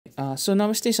So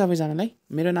नमस्ते सबैजनालाई,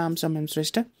 मेरो नाम सम्यम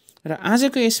श्रेष्ठ र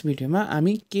आजको यस भिडियोमा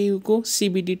हामी केयुको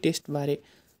सीबीटी टेस्ट बारे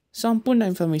सम्पूर्ण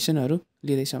इन्फर्मेसनहरू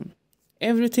लिँदैछौँ।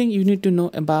 Everything you need to know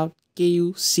about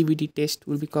KU CBT test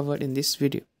will be covered in this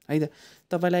video है त।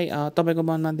 तपाईलाई तपाईको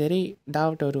मनमा धेरै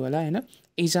डाउटहरू होला हैन,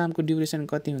 एक्जामको ड्युरेसन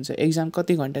कति हुन्छ, एक्जाम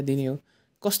कति घण्टा दिने हो,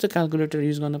 कस्तो क्याल्कुलेटर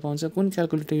युज गर्न पाउँछ, कुन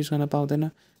क्याल्कुलेटर युज गर्न पाउँदैन,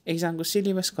 एक्जामको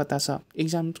सिलेबस कता छ,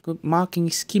 एक्जामको मार्किङ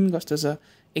स्किम कस्तो छ,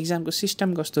 एक्जामको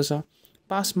सिस्टम कस्तो छ,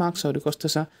 पास मार्क्सहरू कस्तो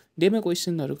छ, डेमो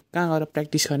क्वेसनहरू कहाँ गएर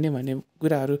प्र्याक्टिस गर्ने भन्ने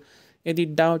कुराहरू यदि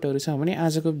डाउटहरू छ भने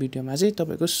आजको भिडियोमा चाहिँ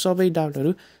तपाईको सबै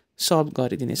डाउटहरू solve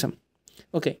गरिदिनेछौँ।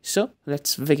 Okay, so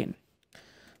let's begin.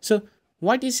 So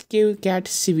what is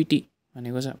KUCAT CBT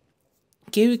भनेको छ।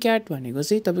 KUCAT भनेको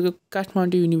चाहिँ तपाईको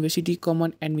Kathmandu university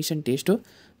common admission test हो,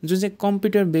 जुन चाहिँ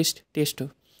कम्प्युटर बेस्ड टेस्ट हो।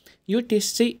 यो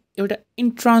टेस्ट चाहिँ एउटा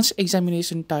इन्ट्रान्स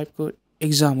एक्जामिनेसन टाइपको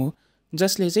एक्जाम हो,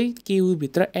 जसले चाहिँ केयु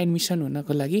भित्र एडमिसन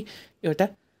हुनको लागि एउटा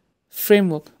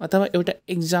फ्रेमवर्क अथवा एउटा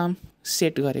एक्जाम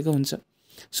सेट गरेको हुन्छ।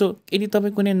 सो यदि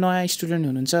तपाईँ कुनै नयाँ स्टुडेन्ट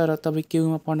हुनुहुन्छ र तपाईँ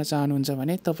केयुमा पढ्न चाहनुहुन्छ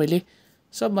भने तपाईँले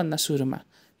सबभन्दा सुरुमा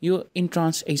यो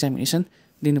इन्ट्रान्स एक्जामिनेसन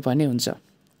दिनुपर्ने हुन्छ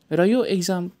र यो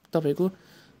एक्जाम तपाईँको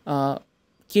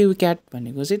KUCAT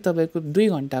भनेको चाहिँ तपाईँको 2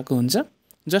 घण्टाको हुन्छ,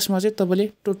 जसमा चाहिँ तपाईँले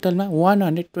टोटलमा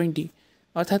 120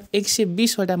 अर्थात्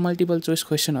 120 वटा मल्टिपल चोइस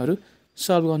क्वेसनहरू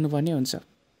सल्भ गर्नुपर्ने हुन्छ।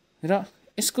 र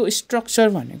यसको स्ट्रक्चर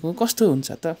भनेको कस्तो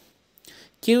हुन्छ त,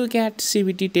 KUCAT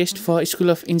CBT test for school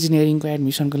of इन्जिनियरिङको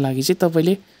एडमिसनको लागि चाहिँ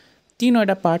तपाईँले 3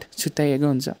 वटा पार्ट छुट्याइएको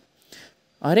हुन्छ।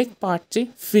 हरेक पार्ट चाहिँ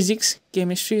फिजिक्स,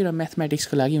 केमिस्ट्री र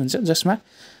म्याथमेटिक्सको लागि हुन्छ, जसमा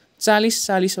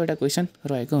 40 वटा क्वेसन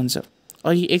रहेको हुन्छ।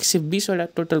 अघि 120 वटा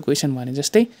टोटल क्वेसन भने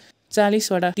जस्तै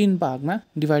 40 वटा 3 भागमा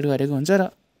डिभाइड गरेको हुन्छ र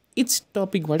इच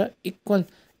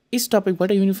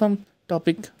टपिकबाट युनिफर्म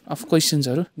टपिक अफ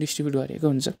क्वेसन्सहरू डिस्ट्रिब्युट गरेको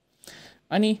हुन्छ।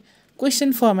 अनि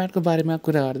क्वेसन फर्मेटको बारेमा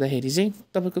कुरा गर्दाखेरि चाहिँ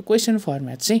तपाईको क्वेसन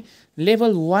फर्मेट चाहिँ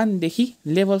लेभल 1 देखि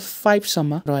लेभल 5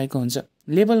 सम्म रहेको हुन्छ।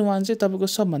 लेभल 1 चाहिँ तपाईको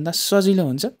सबभन्दा सजिलो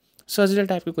हुन्छ, सजिलो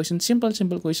टाइपको क्वेसन,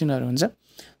 सिम्पल क्वेसनहरू हुन्छ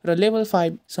र लेभल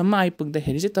 5 सम्म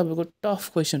आइपुग्दाखेरि चाहिँ तपाईको टफ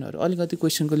क्वेसनहरू, अलिकति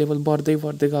क्वेसनको लेभल बढ्दै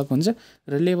गएको हुन्छ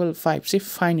र लेभल 5 चाहिँ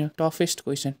फाइनल टफेस्ट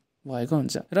क्वेसन भएको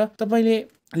हुन्छ। र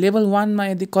तपाईले लेभल 1 मा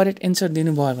यदि करेक्ट एन्सर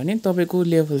दिनुभयो भने तपाईको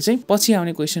लेभल चाहिँ पछि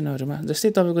आउने क्वेसनहरूमा जस्तै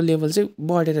तपाईको लेभल चाहिँ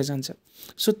बढेर जान्छ।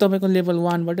 सो तपाईको लेभल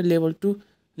 1 बाट लेभल 2,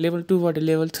 लेभल 2 बाट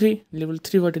लेभल 3, लेभल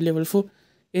 3 बाट लेभल 4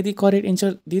 यदि करेक्ट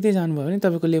एन्सर दिँदै जानुभयो भने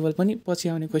तपाईको लेभल पनि पछि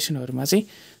आउने क्वेसनहरूमा चाहिँ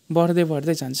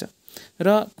बढ्दै जान्छ। र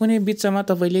कुनै बिचमा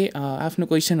तपाईले आफ्नो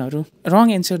क्वेसनहरू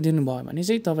रङ एन्सर दिनुभयो भने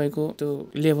चाहिँ तपाईको त्यो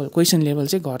लेभल, क्वेसन लेभल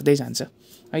चाहिँ घट्दै जान्छ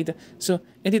है त। सो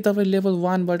यदि तपाईँ लेभल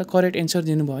 1 बाट करेक्ट एन्सर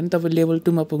दिनुभयो भने तपाईँ लेभल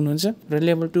 2 मा पुग्नुहुन्छ र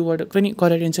लेभल 2 बाट पनि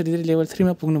करेक्ट एन्सर दिँदै लेभल 3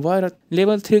 मा पुग्नुभयो र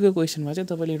लेभल 3 को क्वेसनमा चाहिँ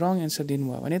तपाईले रङ एन्सर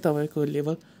दिनुभयो भने तपाईको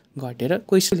लेभल घटेर,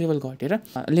 क्वेसन लेभल घटेर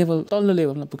लेभल तल्लो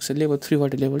लेभलमा पुग्छ, लेभल 3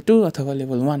 बाट लेभल 2 अथवा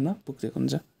लेभल 1 मा पुगेको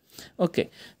हुन्छ। ओके,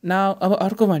 नाउ अब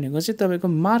अर्को भनेको चाहिँ तपाईको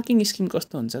मार्किङ स्किम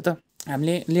कस्तो हुन्छ त।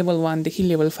 हामीले लेभल 1 देखि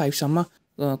लेभल 5 सम्म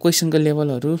क्वेसनको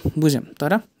लेभलहरू बुझ्यौँ,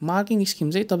 तर मार्किङ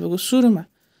स्किम चाहिँ तपाईको सुरुमा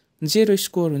 0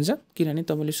 स्कोर हुन्छ, किनभने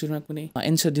तपाईँले सुरुमा कुनै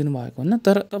एन्सर दिनुभएको हुन्न,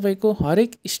 तर तपाईँको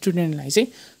हरेक स्टुडेन्टलाई चाहिँ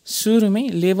सुरुमै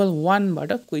लेभल 1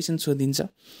 बाट क्वेसन सोधिन्छ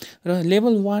र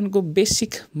लेभल 1 को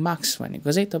बेसिक मार्क्स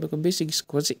भनेको चाहिँ तपाईँको बेसिक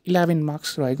स्कोर चाहिँ 11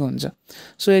 मार्क्स रहेको हुन्छ।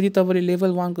 सो यदि तपाईँले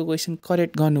लेभल 1 को क्वेसन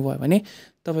करेक्ट गर्नुभयो भने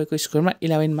तपाईँको स्कोरमा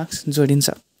 11 मार्क्स जोडिन्छ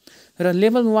र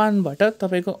लेभल 1 बाट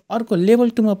तपाईँको अर्को लेभल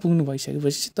 2 मा पुग्नु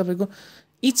भइसकेपछि तपाईँको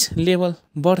इच लेभल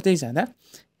बढ्दै जाँदा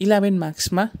 11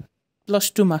 मार्क्समा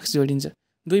 +2 मार्क्स जोडिन्छ,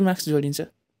 2 मार्क्स जोडिन्छ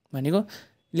भनेको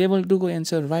लेभल 2 को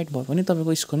एन्सर राइट भयो भने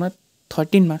तपाईँको स्कोरमा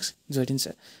 13 मार्क्स जोडिन्छ।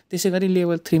 त्यसै गरी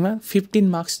लेभल 3 मा 15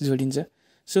 मार्क्स जोडिन्छ।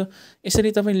 सो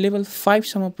यसरी तपाईँ लेभल 5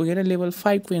 सम्म पुगेर लेभल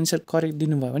 5 को एन्सर करेक्ट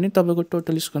दिनुभयो भने तपाईँको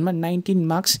टोटल स्कोरमा 19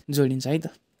 मार्क्स जोडिन्छ है त।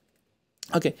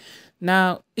 ओके, ना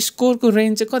स्कोरको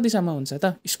रेन्ज चाहिँ कतिसम्म हुन्छ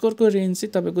त। स्कोरको रेन्ज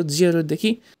चाहिँ तपाईँको 0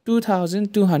 देखि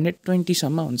 2220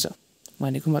 सम्म हुन्छ।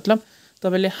 भनेको मतलब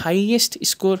तपाईले हाईएस्ट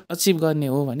स्कोर अचिभ गर्ने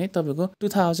हो भने तपाईको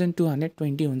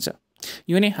 2220 हुन्छ।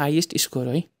 यो नै हाईएस्ट स्कोर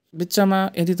है। बिचमा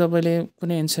यदि तपाईले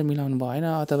कुनै एन्सर मिलाउनु भएन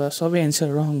अथवा सबै एन्सर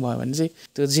रङ भयो भने चाहिँ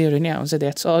त्यो 0 नै आउँछ,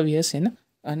 द्याट्स अभियस हैन।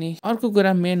 अनि अर्को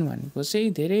कुरा मेन भनेको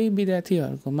चाहिँ धेरै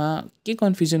विद्यार्थीहरुकोमा के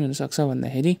कन्फ्युजन हुन सक्छ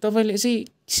भन्दाखेरि तपाईले चाहिँ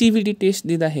सीबीटी टेस्ट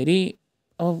दिँदाखेरि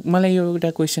अब मलाई यो एउटा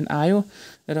क्वेसन आयो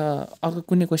र अर्को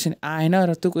कुनै क्वेसन आएन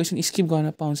र त्यो क्वेसन स्किप गर्न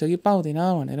पाउँछ कि पाउँदैन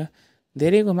भनेर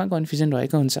धेरैकोमा कन्फ्युजन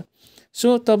रहेको हुन्छ।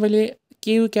 सो तपाईले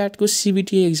KUCAT को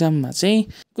CBT एक्जाममा चाहिँ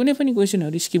कुनै पनि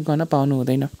क्वेसनहरू स्किप गर्न पाउनु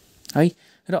हुँदैन है।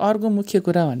 र अर्को मुख्य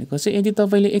कुरा भनेको चाहिँ यदि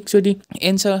तपाईले एकचोटी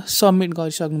एन्सर सबमिट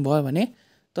गरिसक्नु भयो भने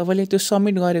तपाईले त्यो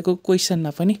सबमिट गरेको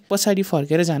क्वेसनमा पनि पछाडी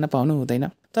फर्केर जान पाउनु हुँदैन।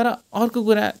 तर अर्को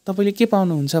कुरा तपाईले के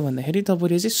पाउनुहुन्छ भन्दाखेरि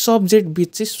तपाईले चाहिँ सब्जेक्ट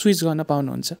बीच चाहिँ स्विच गर्न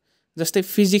पाउनुहुन्छ। जस्तै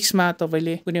फिजिक्समा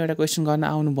तपाईँले कुनै एउटा क्वेसन गर्न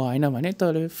आउनु भएन भने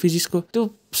तपाईँले फिजिक्सको त्यो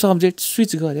सब्जेक्ट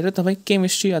स्विच गरेर तपाईँ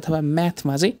केमिस्ट्री अथवा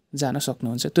म्याथमा चाहिँ जान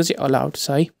सक्नुहुन्छ। त्यो चाहिँ अलाउड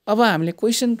छ है। अब हामीले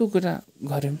क्वेसनको कुरा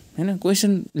गऱ्यौँ होइन,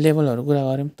 क्वेसन लेभलहरू कुरा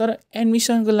गऱ्यौँ, तर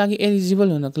एडमिसनको लागि एलिजिबल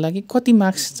हुनको लागि कति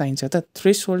मार्क्स चाहिन्छ त?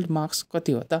 थ्रेसहोल्ड मार्क्स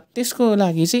कति हो त? त्यसको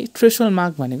लागि चाहिँ थ्रेसहोल्ड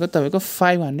मार्क भनेको तपाईँको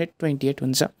 528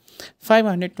 हुन्छ।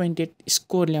 528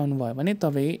 स्कोर ल्याउनु भयो भने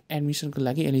तपाईँ एडमिसनको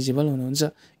लागि एलिजिबल हुनुहुन्छ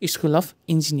स्कुल अफ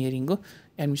इन्जिनियरिङको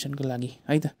एडमिसनको लागि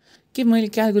है त। के मैले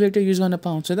क्यालकुलेटर युज गर्न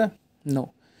पाउँछु त? नो।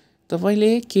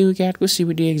 तपाईँले केयुक्याटको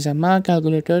सिबिटी एक्जाममा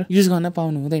क्यालकुलेटर युज गर्न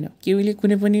पाउनु हुँदैन। केयुले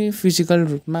कुनै पनि फिजिकल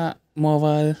रूपमा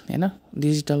मोबाइल होइन,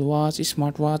 digital watch,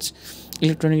 smart watch,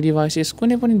 electronic devices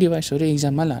कुनै पनि डिभाइसहरू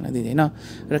एक्जाममा लान दिँदैन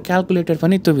र क्यालकुलेटर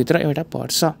पनि त्योभित्र एउटा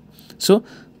पर्छ। सो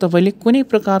तपाईँले कुनै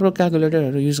प्रकारको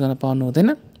क्यालकुलेटरहरू युज गर्न पाउनु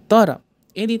हुँदैन। तर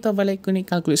यदि तपाईँलाई कुनै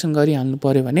क्यालकुलेसन गरिहाल्नु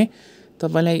पऱ्यो भने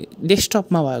तपाईँलाई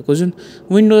डेस्कटपमा भएको जुन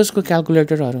विन्डोजको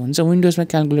क्यालकुलेटरहरू हुन्छ, विन्डोजमा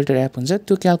क्यालकुलेटर एप हुन्छ,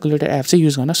 त्यो क्यालकुलेटर एप चाहिँ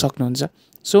युज गर्न सक्नुहुन्छ।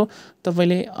 सो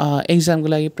तपाईँले एक्जामको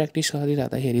लागि प्र्याक्टिस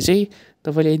गरिरहँदाखेरि चाहिँ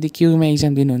तपाईँले यदि क्युमा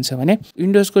एक्जाम दिनुहुन्छ भने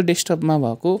विन्डोजको डेस्कटपमा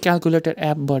भएको क्यालकुलेटर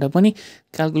एपबाट पनि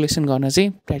क्यालकुलेसन गर्न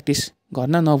चाहिँ प्र्याक्टिस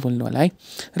गर्न नभुल्नु होला है।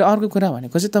 र अर्को कुरा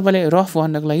भनेको चाहिँ तपाईँलाई रफ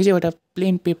गर्नको लागि चाहिँ एउटा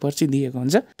प्लेन पेपर चाहिँ दिएको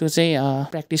हुन्छ, त्यो चाहिँ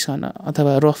प्र्याक्टिस गर्न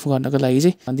अथवा रफ गर्नको लागि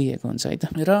चाहिँ दिएको हुन्छ है त।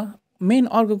 र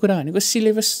मेन अर्को कुरा भनेको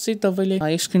सिलेबस चाहिँ तपाईँले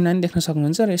स्क्रिनमा पनि देख्न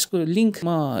सक्नुहुन्छ र यसको लिङ्क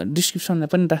म डिस्क्रिप्सनमा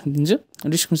पनि राखिदिन्छु,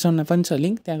 डिस्क्रिप्सनमा पनि छ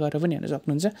लिङ्क, त्यहाँ गएर पनि हेर्न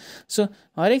सक्नुहुन्छ। सो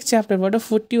हरेक च्याप्टरबाट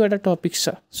 40 वटा टपिक्स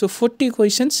छ। सो 40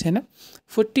 क्वेसन्स होइन,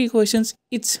 40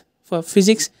 questions each for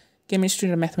physics,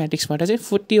 chemistry र म्याथमेटिक्सबाट चाहिँ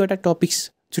 40 वटा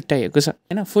टपिक्स छुट्याइएको छ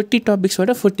होइन, 40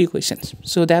 टपिक्सबाट 40 questions.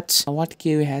 So that's what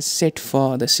KU has set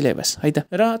for the syllabus है त।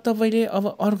 र तपाईँले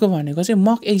अब अर्को भनेको चाहिँ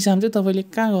मक एक्जाम चाहिँ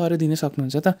तपाईँले कहाँ गएर दिन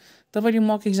सक्नुहुन्छ त? तपाईँले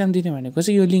मक एक्जाम दिने भनेको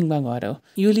चाहिँ यो लिङ्कमा गएर हो।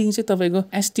 यो लिङ्क चाहिँ तपाईँको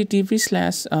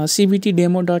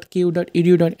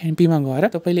http:/cbtdemo.ku.edu.np मा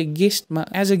गएर तपाईँले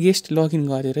गेस्टमा एज अ गेस्ट लगइन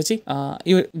गरेर चाहिँ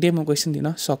यो डेमो क्वेसन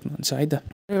दिन सक्नुहुन्छ है त।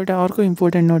 एउटा अर्को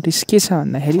इम्पोर्टेन्ट नोटिस के छ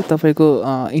भन्दाखेरि तपाईँको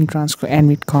इन्ट्रान्सको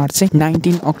एडमिट कार्ड चाहिँ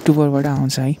 19 अक्टोबरबाट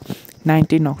आउँछ है।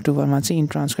 19 अक्टोबरमा चाहिँ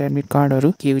इन्ट्रान्सको एडमिट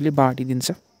कार्डहरू केयुले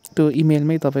बाँडिदिन्छ, त्यो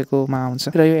इमेलमै तपाईँकोमा आउँछ।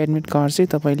 र यो एडमिट कार्ड चाहिँ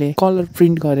तपाईँले कलर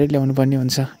प्रिन्ट गरेर ल्याउनु पर्ने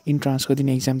हुन्छ इन्ट्रान्सको दिन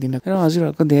एक्जाम दिन। र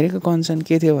हजुरहरूको धेरैको कन्सर्न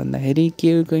के थियो भन्दाखेरि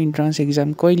केयुको इन्ट्रान्स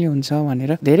एक्जाम कहिले हुन्छ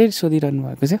भनेर धेरै सोधिरहनु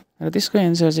भएको छ। र त्यसको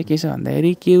एन्सर चाहिँ के छ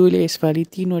भन्दाखेरि केयुले यसपालि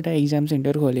 3 वटा एक्जाम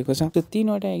सेन्टर खोलेको छ। त्यो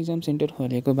 3 वटा एक्जाम सेन्टर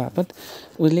खोलेको बापत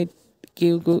उसले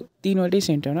केयुको 3 वटै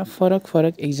सेन्टरमा फरक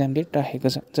फरक एक्जाम डेट राखेको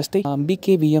छ। जस्तै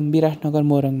बिकेबिएम विराटनगर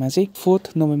मोरङमा चाहिँ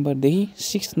 4 नोभेम्बरदेखि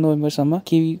 6 नोभेम्बरसम्म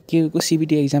केयुको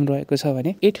सिबिटी एक्जाम रहेको छ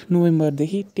भने 8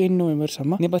 नोभेम्बरदेखि 10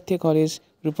 नोभेम्बरसम्म नेपथ्य कलेज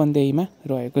रूपन्देहीमा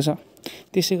रहेको छ।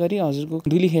 त्यसै गरी हजुरको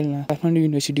धुलीखेलमा काठमाडौँ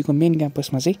युनिभर्सिटीको मेन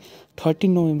क्याम्पसमा चाहिँ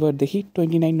 13 नोभेम्बरदेखि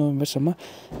 29 नोभेम्बरसम्म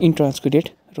इन्ट्रान्सको डेट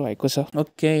रहेको छ।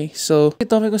 ओके, सो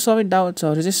तपाईँको सबै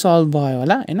डाउट्सहरू चाहिँ सल्भ भयो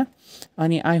होला होइन।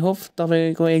 अनि आई होप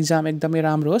तपाईँको एक्जाम एकदमै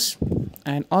राम्रो होस्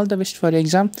and all the best for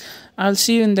exam. I will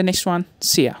see you in the next one.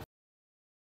 C yeah.